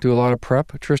 You do a lot of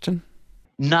prep, Tristan?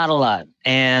 Not a lot.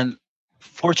 And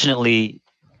fortunately,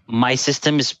 my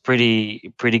system is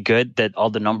pretty good that all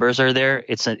the numbers are there.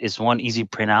 It's one easy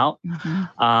printout.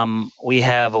 Mm-hmm. We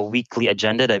have a weekly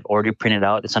agenda that I've already printed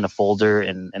out. It's on a folder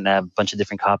and I have a bunch of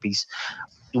different copies.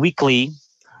 Weekly,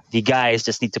 the guys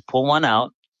just need to pull one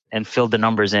out and fill the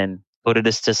numbers in. Go to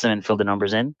this system and fill the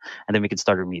numbers in, and then we can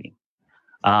start our meeting.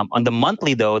 On the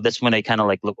monthly, though, that's when I kind of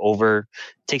like look over.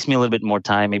 It takes me a little bit more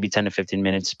time, maybe 10 to 15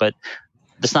 minutes, but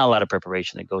there's not a lot of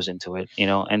preparation that goes into it,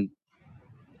 and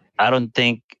I don't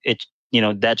think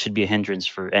that should be a hindrance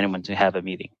for anyone to have a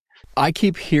meeting. I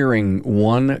keep hearing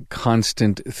one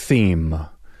constant theme.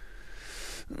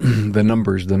 The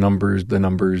numbers.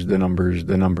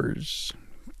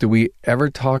 Do we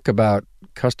ever talk about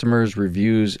customers,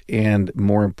 reviews, and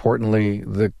more importantly,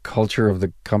 the culture of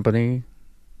the company?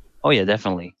 Oh, yeah,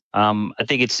 definitely. I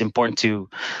think it's important to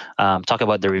talk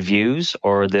about the reviews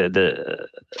or the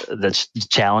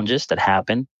challenges that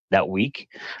happen that week.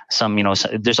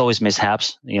 There's always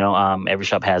mishaps. Every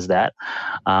shop has that.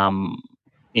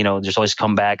 There's always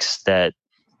comebacks that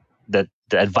the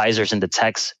advisors and the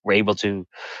techs were able to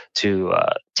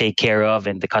take care of,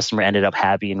 and the customer ended up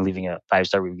happy and leaving a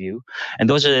 5-star review. And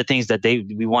those are the things that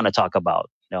we want to talk about.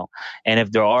 And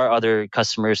if there are other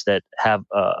customers that have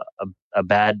a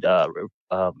bad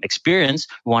experience,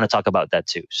 we want to talk about that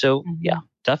too. So yeah,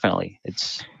 definitely,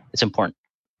 it's important.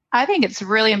 I think it's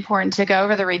really important to go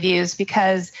over the reviews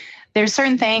because there's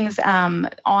certain things on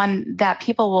that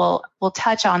people will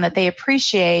touch on that they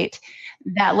appreciate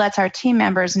that lets our team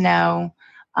members know.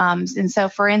 And so,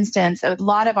 for instance, a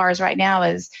lot of ours right now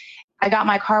is I got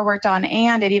my car worked on,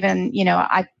 and it even,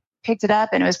 I picked it up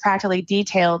and it was practically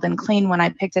detailed and clean when I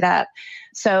picked it up.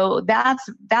 So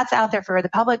that's out there for the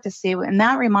public to see, and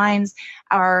that reminds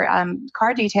our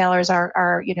car detailers,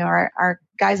 our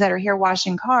guys that are here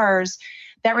washing cars.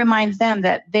 That reminds them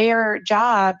that their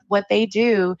job, what they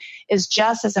do, is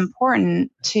just as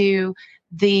important to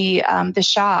the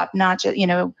shop, not just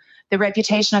the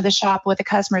reputation of the shop, what the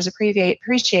customers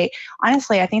appreciate.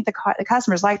 Honestly, I think the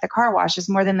customers like the car washes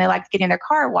more than they like getting their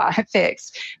car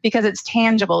fixed because it's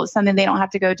tangible. It's something they don't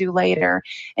have to go do later.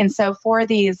 And so for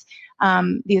these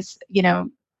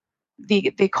the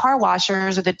car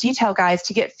washers or the detail guys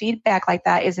to get feedback like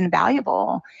that is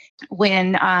invaluable.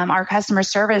 When our customer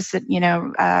service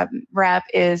rep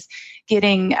is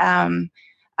getting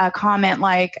a comment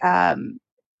like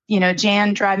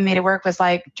Jan driving me to work was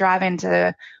like driving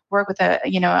to work with a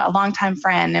longtime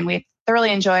friend, and we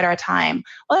thoroughly enjoyed our time.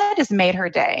 Well, that just made her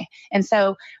day. And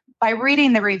so by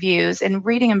reading the reviews and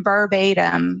reading in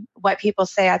verbatim what people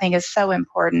say, I think is so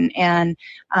important and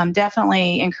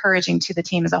definitely encouraging to the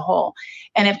team as a whole.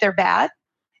 And if they're bad,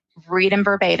 read them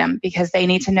verbatim because they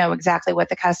need to know exactly what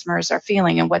the customers are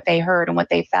feeling and what they heard and what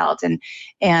they felt and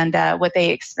what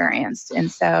they experienced.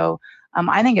 And so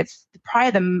I think it's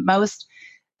probably the most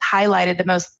highlighted, the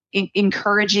most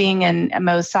encouraging and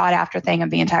most sought after thing of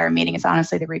the entire meeting is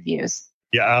honestly the reviews.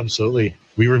 Yeah, absolutely.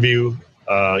 We review,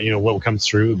 what comes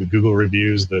through, the Google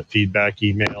reviews, the feedback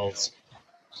emails,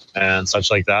 and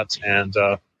such like that.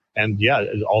 And yeah,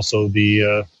 also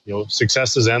the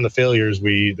successes and the failures.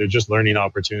 They're just learning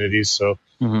opportunities. So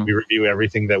we review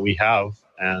everything that we have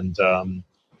and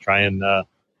try and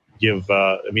give.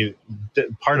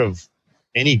 Part of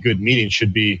any good meeting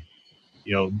should be,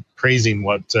 praising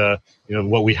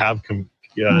what we have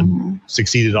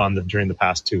succeeded on during the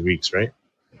past 2 weeks, right?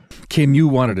 Kim, you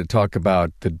wanted to talk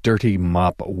about the dirty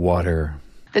mop water.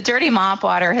 The dirty mop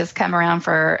water has come around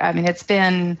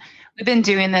we've been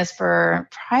doing this for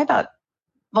probably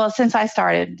since I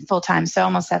started full time, so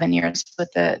almost 7 years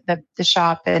with the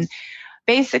shop. And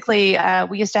basically,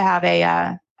 we used to have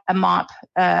a mop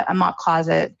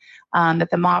closet that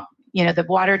the mop, the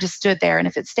water just stood there. And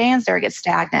if it stands there, it gets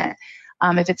stagnant.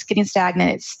 If it's getting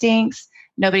stagnant, it stinks.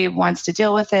 Nobody wants to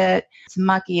deal with it. It's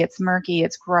mucky, it's murky,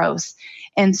 it's gross.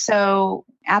 And so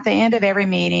at the end of every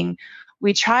meeting,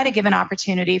 we try to give an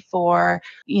opportunity for,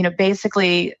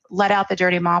 basically let out the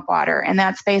dirty mop water. And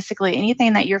that's basically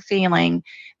anything that you're feeling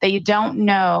that you don't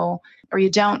know, or you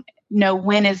don't know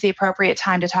when is the appropriate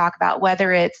time to talk about,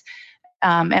 whether it's,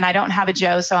 and I don't have a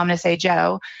Joe, so I'm going to say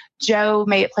Joe. Joe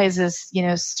plays this,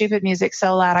 stupid music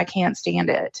so loud I can't stand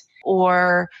it.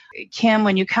 Or Kim,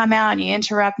 when you come out and you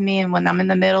interrupt me, and when I'm in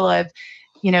the middle of,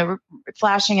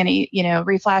 reflashing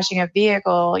a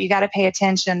vehicle, you got to pay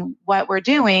attention what we're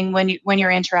doing when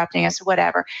you're interrupting us or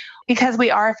whatever. Because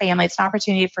we are a family, it's an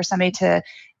opportunity for somebody to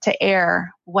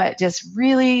air what just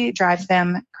really drives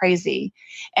them crazy.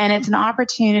 And it's an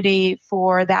opportunity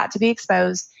for that to be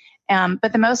exposed.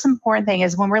 But the most important thing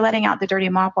is when we're letting out the dirty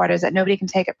mop water is that nobody can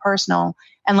take it personal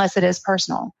unless it is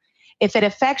personal. If it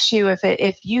affects you,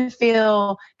 if you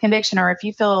feel conviction, or if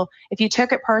you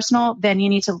took it personal, then you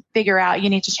need to figure out, you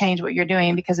need to change what you're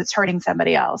doing because it's hurting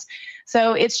somebody else.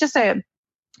 So it's just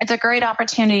it's a great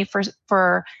opportunity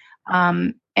for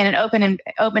in an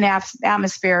open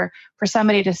atmosphere for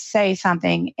somebody to say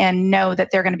something and know that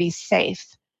they're going to be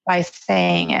safe by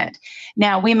saying it.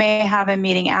 Now, we may have a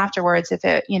meeting afterwards if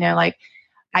it,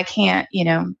 I can't,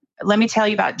 let me tell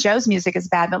you about Joe's music is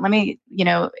bad, but let me,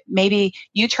 maybe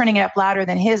you turning it up louder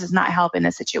than his is not helping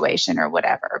the situation or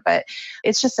whatever. But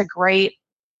it's just a great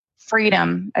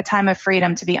freedom, a time of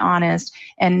freedom, to be honest,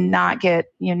 and not get,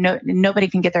 nobody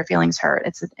can get their feelings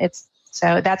hurt.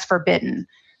 So that's forbidden.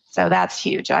 So that's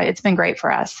huge. It's been great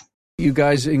for us. You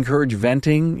guys encourage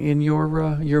venting in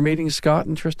your meetings, Scott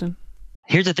and Tristan?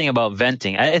 Here's the thing about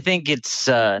venting. I think it's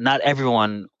not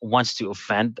everyone wants to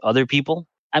offend other people.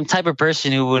 I'm the type of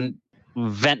person who wouldn't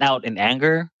vent out in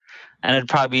anger, and I'd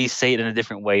probably say it in a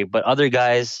different way. But other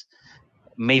guys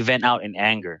may vent out in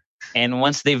anger. And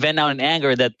once they vent out in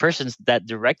anger, that person's that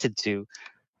directed to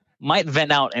might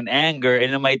vent out in anger,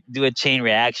 and it might do a chain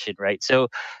reaction, right? So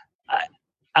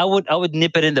I would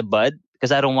nip it in the bud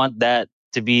because I don't want that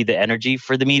to be the energy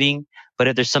for the meeting. But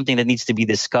if there's something that needs to be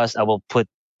discussed, I will put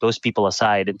those people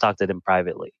aside and talk to them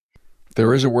privately.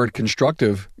 There is a word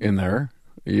constructive in there.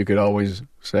 You could always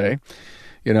say,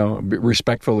 be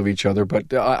respectful of each other.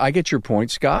 But I get your point,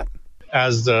 Scott.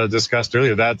 As discussed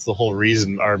earlier, that's the whole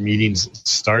reason our meetings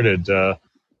started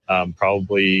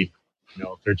probably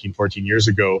 13, 14 years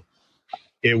ago.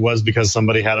 It was because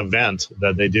somebody had a vent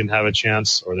that they didn't have a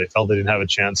chance, or they felt they didn't have a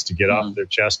chance to get off their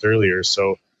chest earlier.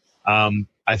 So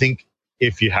I think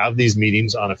if you have these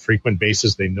meetings on a frequent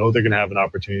basis, they know they're going to have an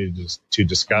opportunity to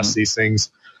discuss these things.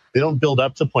 They don't build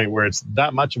up to the point where it's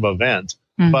that much of an event.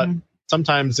 But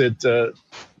sometimes it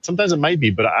might be.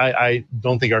 But I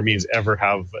don't think our meetings ever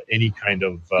have any kind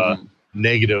of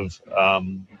negative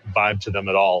vibe to them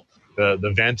at all.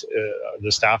 The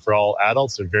staff are all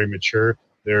adults. They're very mature.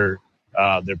 They're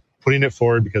putting it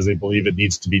forward because they believe it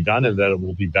needs to be done and that it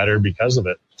will be better because of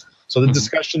it. So the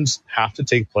discussions have to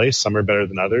take place. Some are better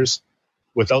than others.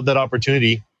 Without that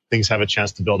opportunity, things have a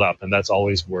chance to build up, and that's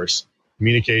always worse.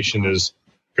 Communication is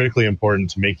critically important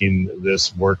to making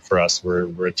this work for us.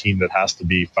 We're a team that has to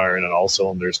be firing on all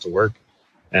cylinders to work.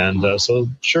 And so,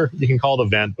 sure, you can call it a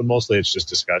vent, but mostly it's just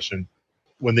discussion.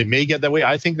 When they may get that way,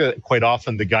 I think that quite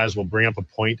often the guys will bring up a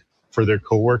point for their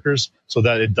coworkers so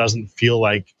that it doesn't feel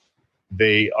like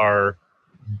they are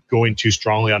going too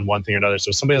strongly on one thing or another. So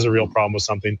if somebody has a real problem with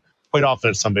something, quite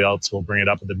often somebody else will bring it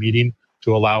up at the meeting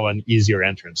to allow an easier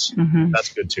entrance.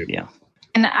 That's good too. Yeah.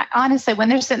 And honestly, when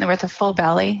they're sitting there with a full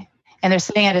belly and they're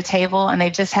sitting at a table and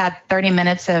they've just had 30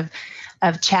 minutes of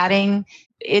chatting,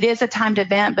 it is a time to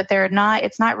vent, but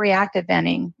it's not reactive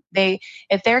venting.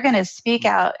 If they're going to speak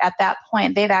out at that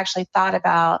point, they've actually thought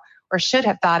about or should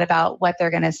have thought about what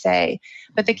they're going to say.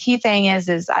 But the key thing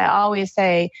is I always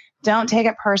say, don't take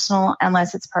it personal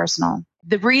unless it's personal.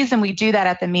 The reason we do that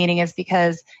at the meeting is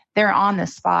because they're on the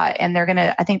spot, and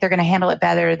I think they're going to handle it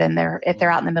better than if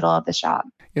they're out in the middle of the shop.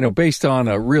 Based on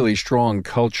a really strong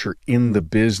culture in the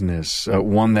business,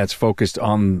 one that's focused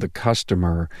on the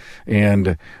customer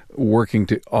and working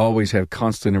to always have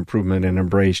constant improvement and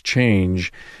embrace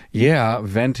change,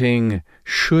 venting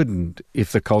shouldn't,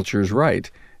 if the culture is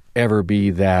right, ever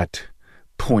be that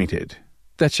pointed.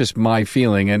 That's just my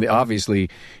feeling. And obviously,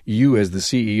 you as the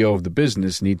CEO of the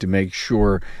business need to make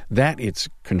sure that it's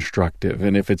constructive.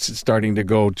 And if it's starting to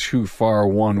go too far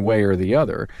one way or the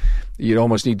other, you'd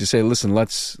almost need to say, listen,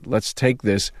 let's take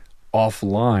this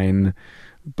offline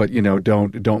but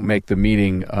don't make the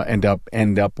meeting end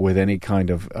up with any kind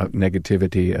of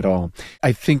negativity at all.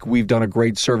 I think we've done a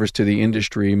great service to the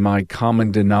industry. My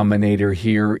common denominator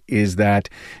here is that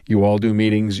you all do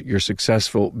meetings. You're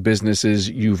successful businesses.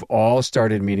 You've all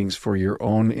started meetings for your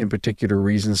own in particular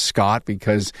reasons. Scott,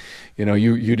 because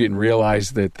you didn't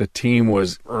realize that the team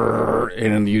was,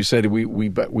 and you said we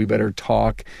better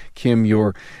talk. Kim,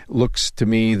 looks to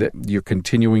me that you're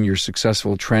continuing your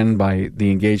successful trend by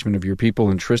the engagement of your people.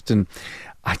 And Tristan,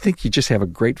 I think you just have a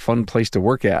great fun place to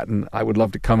work at, and I would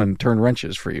love to come and turn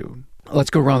wrenches for you. Let's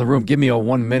go around the room. Give me a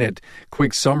 1-minute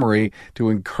quick summary to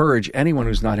encourage anyone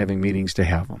who's not having meetings to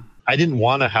have them. I didn't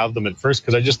want to have them at first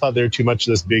because I just thought they were too much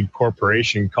of this big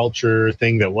corporation culture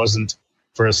thing that wasn't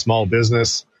for a small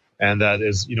business. And that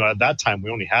is, at that time, we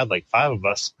only had like 5 of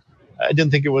us. I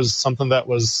didn't think it was something that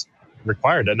was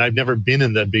required. And I've never been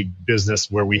in that big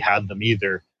business where we had them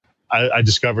either. I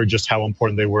discovered just how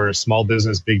important they were. Small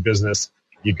business, big business,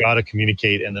 you got to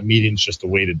communicate, and the meeting's just a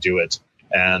way to do it.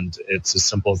 And it's as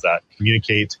simple as that.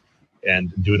 Communicate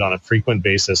and do it on a frequent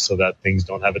basis so that things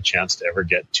don't have a chance to ever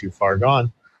get too far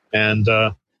gone. And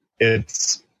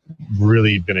it's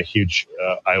really been a huge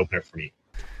eye-opener for me.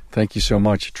 Thank you so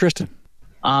much. Tristan?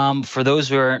 For those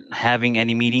who aren't having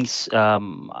any meetings,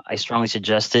 I strongly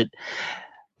suggest it.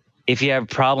 If you have a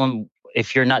problem,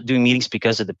 if you're not doing meetings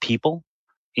because of the people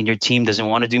in your team doesn't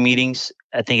want to do meetings,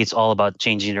 I think it's all about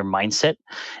changing their mindset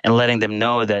and letting them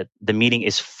know that the meeting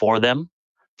is for them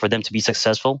to be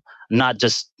successful, not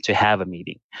just to have a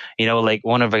meeting. Like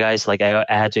one of the guys, like I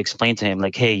had to explain to him,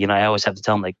 like, hey, I always have to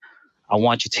tell him, like, I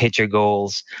want you to hit your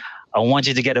goals. I want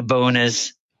you to get a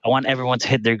bonus. I want everyone to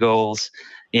hit their goals,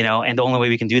 and the only way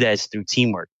we can do that is through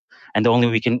teamwork. And the only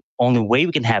way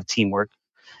we can have teamwork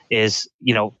is,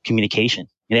 communication.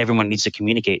 And everyone needs to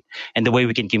communicate. And the way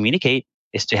we can communicate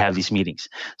is to have these meetings.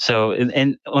 So,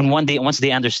 and on one day, once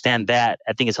they understand that,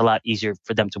 I think it's a lot easier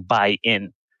for them to buy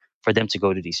in, for them to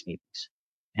go to these meetings.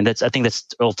 And I think that's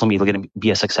ultimately going to be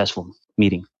a successful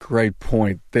meeting. Great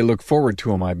point. They look forward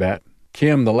to them, I bet.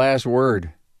 Kim, the last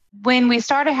word. When we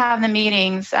started having the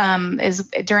meetings is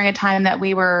during a time that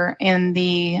we were in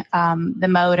the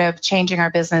mode of changing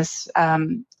our business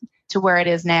to where it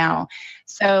is now.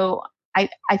 So I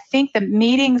think the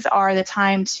meetings are the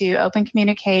time to open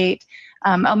communication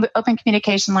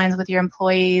lines with your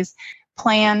employees,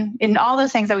 plan, and all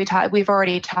those things that we've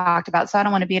already talked about. So I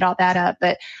don't want to beat all that up,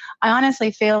 but I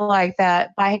honestly feel like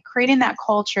that by creating that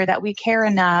culture that we care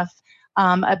enough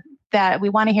that we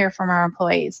want to hear from our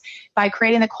employees, by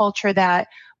creating the culture that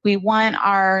we want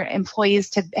our employees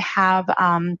to have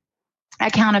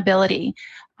accountability,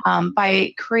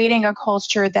 by creating a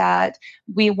culture that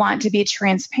we want to be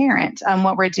transparent on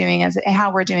what we're doing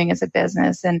how we're doing as a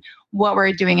business and what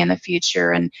we're doing in the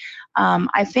future. And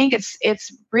I think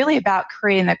it's really about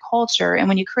creating the culture. And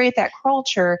when you create that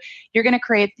culture, you're going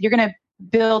to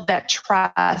build that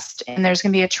trust, and there's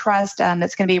going to be a trust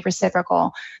that's going to be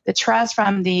reciprocal. The trust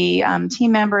from the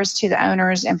team members to the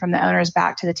owners, and from the owners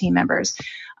back to the team members.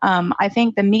 I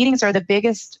think the meetings are the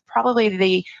biggest, probably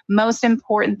the most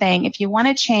important thing. If you want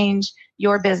to change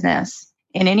your business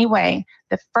in any way,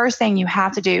 the first thing you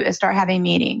have to do is start having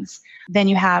meetings. Then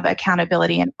you have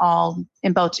accountability in all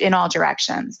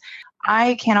directions.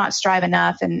 I cannot strive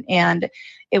enough, and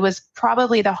it was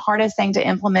probably the hardest thing to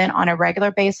implement on a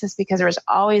regular basis, because there was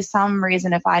always some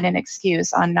reason to find an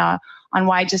excuse on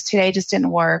why today just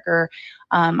didn't work, or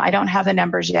I don't have the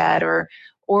numbers yet, or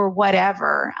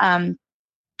whatever.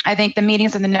 I think the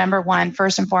meetings are the number one,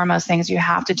 first and foremost things you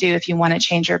have to do if you want to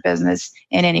change your business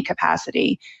in any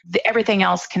capacity. Everything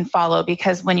else can follow,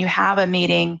 because when you have a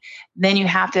meeting, then you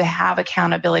have to have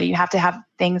accountability. You have to have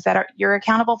things that you're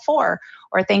accountable for,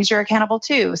 or things you're accountable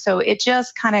to. So it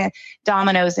just kind of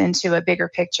dominoes into a bigger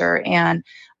picture, and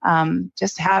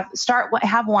just have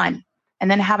one, and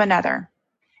then have another,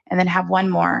 and then have one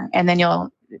more, and then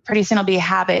pretty soon it'll be a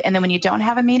habit. And then when you don't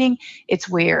have a meeting, it's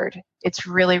weird. It's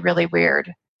really, really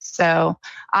weird. So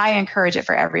I encourage it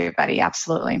for everybody.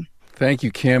 Absolutely. Thank you,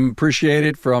 Kim. Appreciate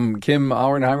it. From Kim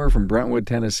Auernheimer from Brentwood,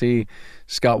 Tennessee.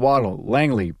 Scott Waddle,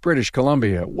 Langley, British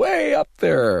Columbia, way up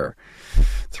there.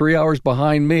 3 hours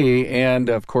behind me. And,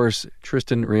 of course,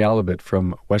 Tristan Realabit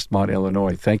from Westmont,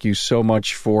 Illinois. Thank you so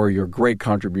much for your great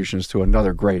contributions to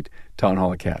another great Town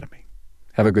Hall Academy.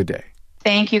 Have a good day.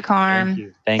 Thank you,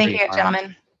 Carm. Thank you,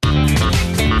 gentlemen.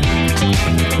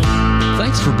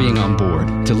 Thanks for being on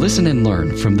board to listen and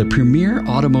learn from the premier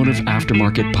automotive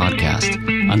aftermarket podcast.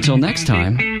 Until next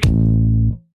time,